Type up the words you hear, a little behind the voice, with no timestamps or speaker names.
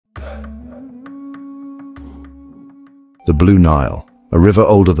The Blue Nile, a river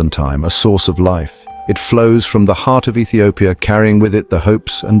older than time, a source of life. It flows from the heart of Ethiopia, carrying with it the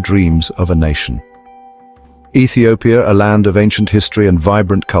hopes and dreams of a nation. Ethiopia, a land of ancient history and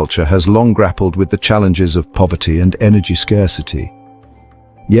vibrant culture, has long grappled with the challenges of poverty and energy scarcity.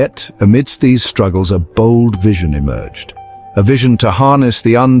 Yet, amidst these struggles, a bold vision emerged. A vision to harness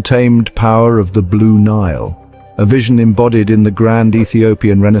the untamed power of the Blue Nile. A vision embodied in the Grand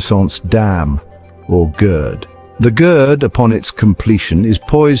Ethiopian Renaissance Dam, or GERD. The GERD, upon its completion, is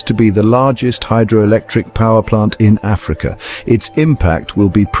poised to be the largest hydroelectric power plant in Africa. Its impact will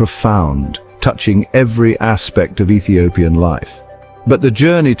be profound, touching every aspect of Ethiopian life. But the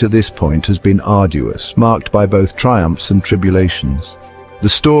journey to this point has been arduous, marked by both triumphs and tribulations. The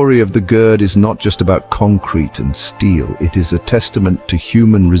story of the GERD is not just about concrete and steel. It is a testament to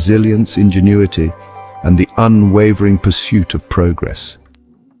human resilience, ingenuity, and the unwavering pursuit of progress.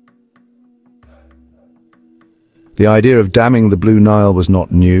 The idea of damming the Blue Nile was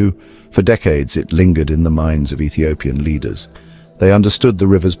not new. For decades it lingered in the minds of Ethiopian leaders. They understood the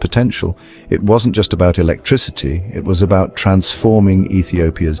river's potential. It wasn't just about electricity, it was about transforming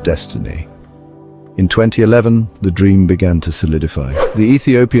Ethiopia's destiny. In 2011, the dream began to solidify. The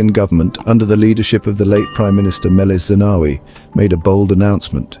Ethiopian government, under the leadership of the late Prime Minister Meles Zenawi, made a bold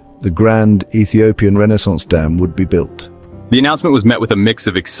announcement. The Grand Ethiopian Renaissance Dam would be built. The announcement was met with a mix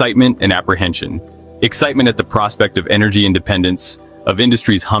of excitement and apprehension. Excitement at the prospect of energy independence, of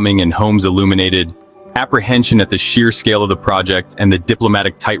industries humming and homes illuminated, apprehension at the sheer scale of the project and the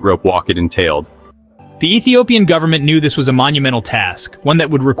diplomatic tightrope walk it entailed. The Ethiopian government knew this was a monumental task, one that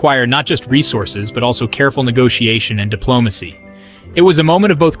would require not just resources, but also careful negotiation and diplomacy. It was a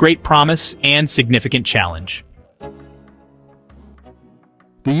moment of both great promise and significant challenge.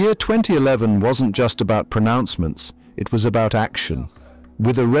 The year 2011 wasn't just about pronouncements, it was about action.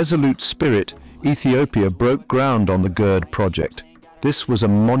 With a resolute spirit, Ethiopia broke ground on the GERD project. This was a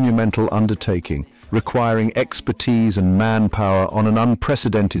monumental undertaking, requiring expertise and manpower on an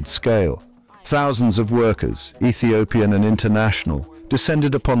unprecedented scale. Thousands of workers, Ethiopian and international,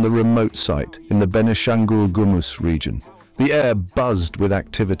 descended upon the remote site in the Benishangul Gumuz region. The air buzzed with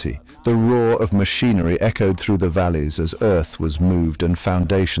activity. The roar of machinery echoed through the valleys as earth was moved and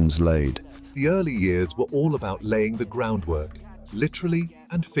foundations laid. The early years were all about laying the groundwork, literally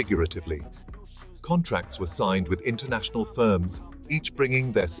and figuratively. Contracts were signed with international firms, each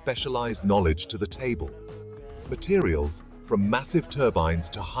bringing their specialized knowledge to the table. Materials, from massive turbines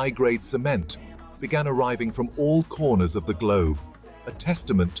to high-grade cement, began arriving from all corners of the globe, a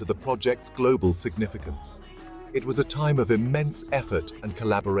testament to the project's global significance. It was a time of immense effort and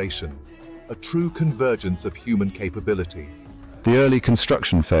collaboration, a true convergence of human capability. The early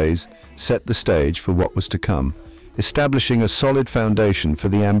construction phase set the stage for what was to come, establishing a solid foundation for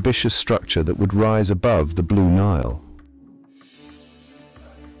the ambitious structure that would rise above the Blue Nile.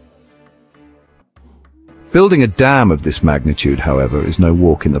 Building a dam of this magnitude, however, is no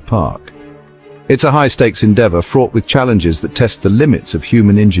walk in the park. It's a high-stakes endeavor fraught with challenges that test the limits of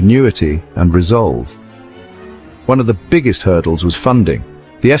human ingenuity and resolve. One of the biggest hurdles was funding.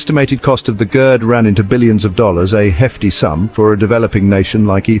 The estimated cost of the GERD ran into billions of dollars, a hefty sum for a developing nation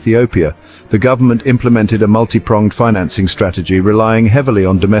like Ethiopia. The government implemented a multi-pronged financing strategy, relying heavily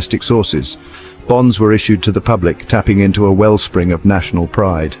on domestic sources. Bonds were issued to the public, tapping into a wellspring of national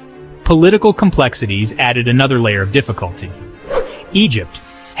pride. Political complexities added another layer of difficulty. Egypt,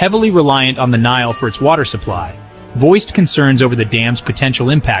 heavily reliant on the Nile for its water supply, voiced concerns over the dam's potential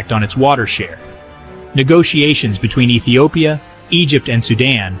impact on its water share. Negotiations between Ethiopia, Egypt, and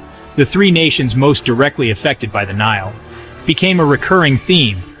Sudan, the three nations most directly affected by the Nile, became a recurring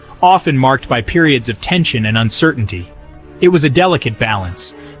theme, often marked by periods of tension and uncertainty. It was a delicate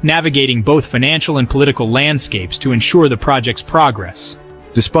balance, navigating both financial and political landscapes to ensure the project's progress.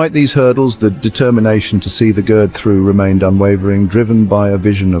 Despite these hurdles, the determination to see the GERD through remained unwavering, driven by a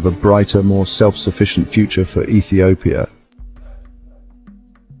vision of a brighter, more self-sufficient future for Ethiopia.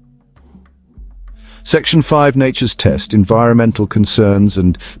 Section 5 Nature's Test, environmental concerns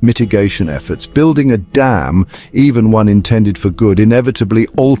and mitigation efforts. Building a dam, even one intended for good, inevitably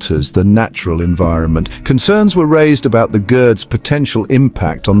alters the natural environment. Concerns were raised about the GERD's potential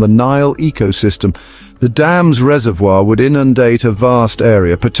impact on the Nile ecosystem. The dam's reservoir would inundate a vast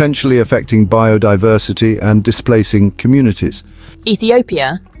area, potentially affecting biodiversity and displacing communities.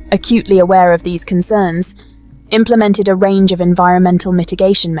 Ethiopia, acutely aware of these concerns, implemented a range of environmental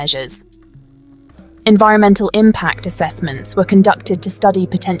mitigation measures. Environmental impact assessments were conducted to study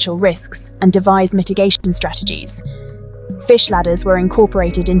potential risks and devise mitigation strategies. Fish ladders were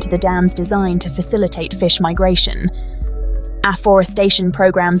incorporated into the dam's design to facilitate fish migration. Afforestation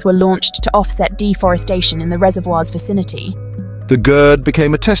programs were launched to offset deforestation in the reservoir's vicinity. The GERD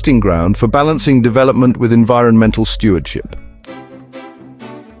became a testing ground for balancing development with environmental stewardship.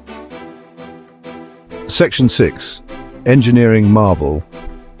 Section 6. Engineering Marvel.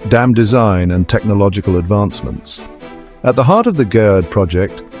 Dam Design and Technological Advancements. At the heart of the GERD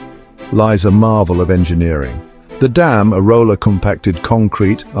project lies a marvel of engineering. The dam, a roller-compacted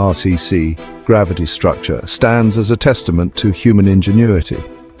concrete (RCC) gravity structure, stands as a testament to human ingenuity.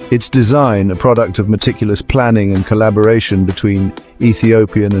 Its design, a product of meticulous planning and collaboration between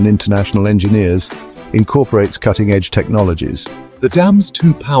Ethiopian and international engineers, incorporates cutting-edge technologies. The dam's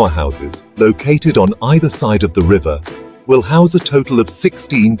two powerhouses, located on either side of the river, will house a total of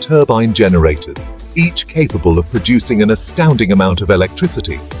 16 turbine generators, each capable of producing an astounding amount of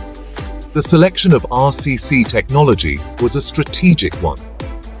electricity. The selection of RCC technology was a strategic one.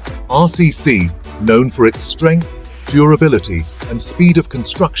 RCC, known for its strength, durability, and speed of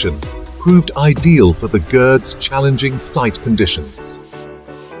construction, proved ideal for the GERD's challenging site conditions.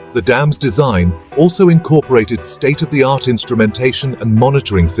 The dam's design also incorporated state-of-the-art instrumentation and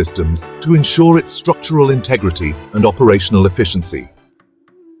monitoring systems to ensure its structural integrity and operational efficiency.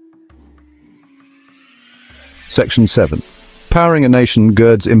 Section 7. Powering a nation,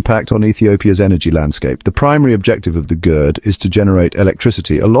 GERD's impact on Ethiopia's energy landscape. The primary objective of the GERD is to generate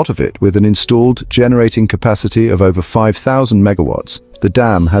electricity, a lot of it with an installed generating capacity of over 5,000 megawatts. The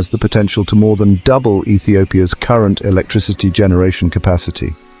dam has the potential to more than double Ethiopia's current electricity generation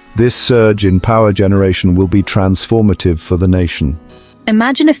capacity. This surge in power generation will be transformative for the nation.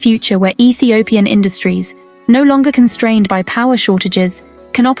 Imagine a future where Ethiopian industries, no longer constrained by power shortages,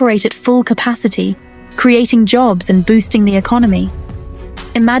 can operate at full capacity, creating jobs and boosting the economy.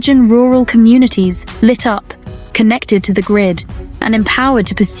 Imagine rural communities lit up, connected to the grid, and empowered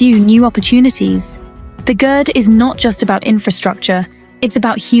to pursue new opportunities. The GERD is not just about infrastructure, it's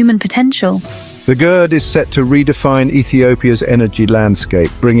about human potential. The GERD is set to redefine Ethiopia's energy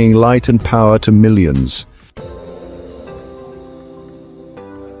landscape, bringing light and power to millions.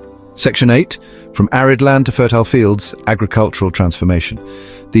 Section 8. From arid land to fertile fields, agricultural transformation.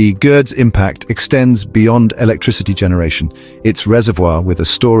 The GERD's impact extends beyond electricity generation. Its reservoir, with a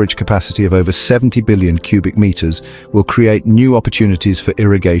storage capacity of over 70 billion cubic meters, will create new opportunities for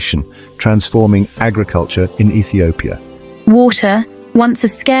irrigation, transforming agriculture in Ethiopia. Water, once a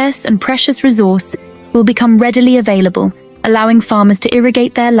scarce and precious resource, will become readily available, allowing farmers to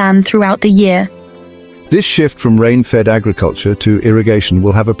irrigate their land throughout the year. This shift from rain-fed agriculture to irrigation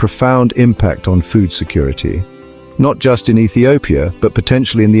will have a profound impact on food security, not just in Ethiopia, but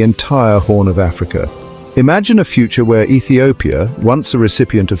potentially in the entire Horn of Africa. Imagine a future where Ethiopia, once a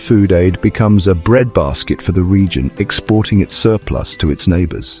recipient of food aid, becomes a breadbasket for the region, exporting its surplus to its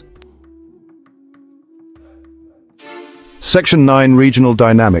neighbors. Section 9. Regional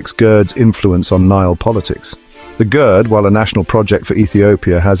Dynamics, GERD's influence on Nile politics. The GERD, while a national project for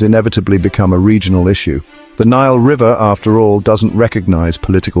Ethiopia, has inevitably become a regional issue. The Nile River, after all, doesn't recognize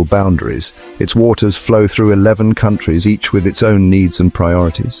political boundaries. Its waters flow through 11 countries, each with its own needs and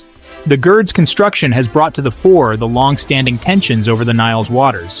priorities. The GERD's construction has brought to the fore the long-standing tensions over the Nile's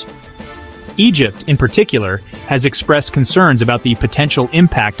waters. Egypt, in particular, has expressed concerns about the potential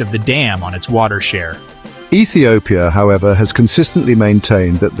impact of the dam on its water share. Ethiopia, however, has consistently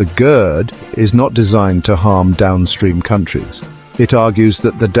maintained that the GERD is not designed to harm downstream countries. It argues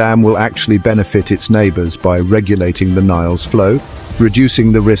that the dam will actually benefit its neighbors by regulating the Nile's flow,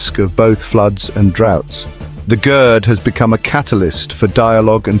 reducing the risk of both floods and droughts. The GERD has become a catalyst for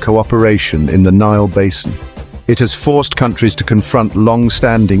dialogue and cooperation in the Nile Basin. It has forced countries to confront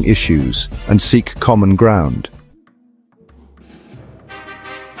long-standing issues and seek common ground.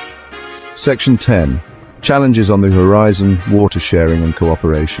 Section 10. Challenges on the horizon, water sharing and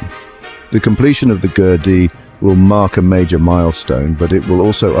cooperation. The completion of the GERD will mark a major milestone, but it will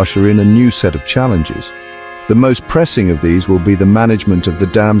also usher in a new set of challenges. The most pressing of these will be the management of the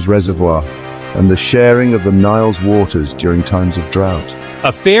dam's reservoir and the sharing of the Nile's waters during times of drought.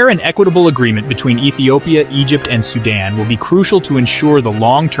 A fair and equitable agreement between Ethiopia, Egypt, and Sudan will be crucial to ensure the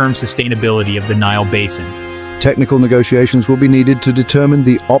long-term sustainability of the Nile Basin. Technical negotiations will be needed to determine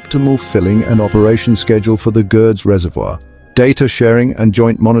the optimal filling and operation schedule for the GERD's reservoir. Data sharing and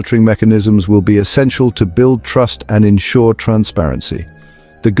joint monitoring mechanisms will be essential to build trust and ensure transparency.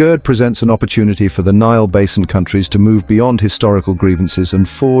 The GERD presents an opportunity for the Nile Basin countries to move beyond historical grievances and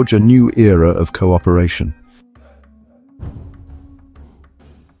forge a new era of cooperation.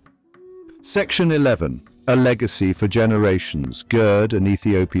 Section 11. A legacy for generations, GERD and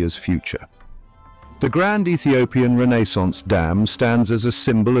Ethiopia's future. The Grand Ethiopian Renaissance Dam stands as a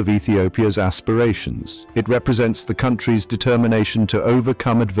symbol of Ethiopia's aspirations. It represents the country's determination to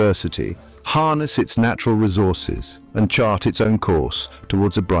overcome adversity, harness its natural resources, and chart its own course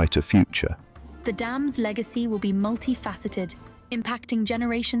towards a brighter future. The dam's legacy will be multifaceted, impacting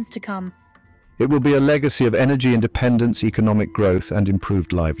generations to come. It will be a legacy of energy independence, economic growth, and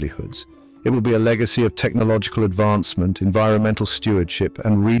improved livelihoods. It will be a legacy of technological advancement, environmental stewardship,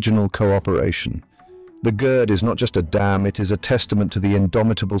 and regional cooperation. The GERD is not just a dam, it is a testament to the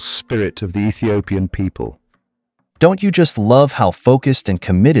indomitable spirit of the Ethiopian people. Don't you just love how focused and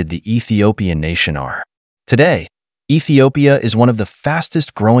committed the Ethiopian nation are? Today, Ethiopia is one of the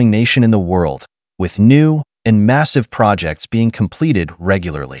fastest growing nations in the world, with new and massive projects being completed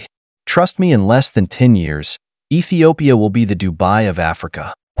regularly. Trust me, in less than 10 years, Ethiopia will be the Dubai of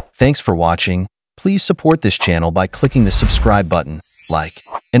Africa. Thanks for watching. Please support this channel by clicking the subscribe button, like,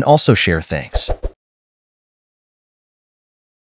 and also share. Thanks.